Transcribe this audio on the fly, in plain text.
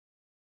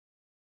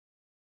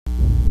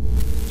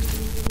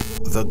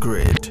The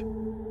Grid.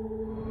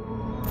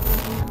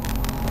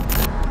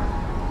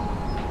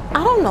 I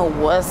don't know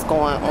what's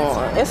going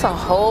on. It's a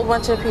whole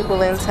bunch of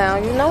people in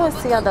town. You know it's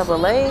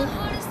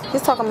Ciaa.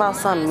 He's talking about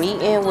some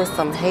meeting with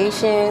some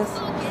Haitians.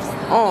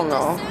 I don't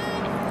know.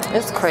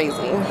 It's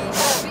crazy.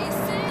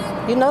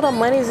 You know the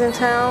money's in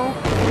town?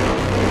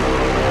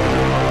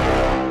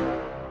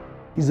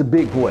 He's a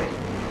big boy.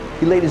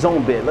 He laid his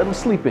own bed. Let him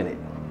sleep in it.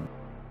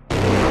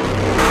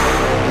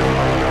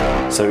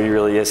 So he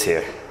really is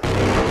here.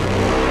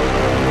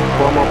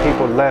 4 more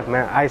people left,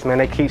 man. ICE, man,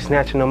 they keep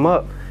snatching them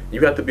up. You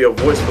got to be a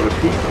voice for the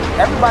people.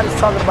 Everybody's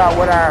talking about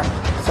what our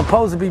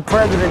supposed to be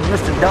president,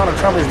 Mr. Donald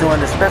Trump, is doing,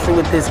 especially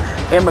with this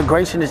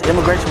immigration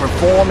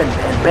reform and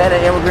better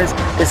immigrants,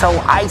 this whole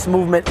ICE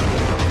movement.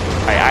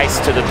 Hey, ICE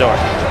to the door.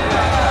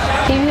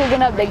 He be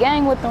hooking up the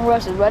gang with them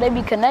Russians, bro. They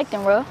be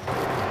connecting, bro.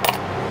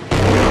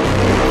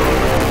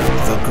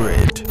 The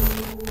Grid.